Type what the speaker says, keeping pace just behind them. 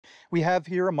We have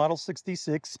here a Model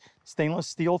 66 stainless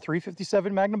steel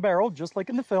 357 Magnum barrel, just like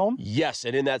in the film. Yes,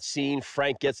 and in that scene,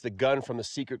 Frank gets the gun from the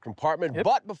secret compartment, Yep.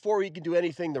 but before he can do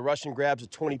anything, the Russian grabs a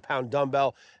 20-pound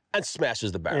dumbbell and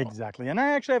smashes the barrel. Exactly. And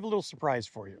I actually have a little surprise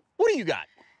for you. What do you got?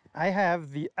 I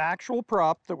have the actual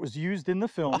prop that was used in the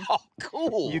film. Oh,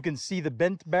 cool. You can see the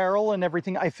bent barrel and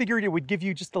everything. I figured it would give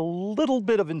you just a little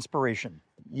bit of inspiration.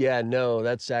 Yeah, no,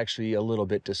 that's actually a little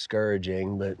bit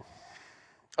discouraging, but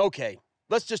okay.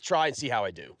 Let's just try and see how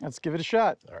I do. Let's give it a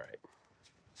shot. All right.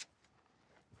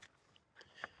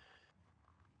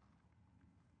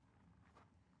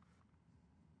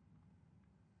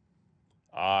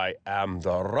 I am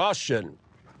the Russian.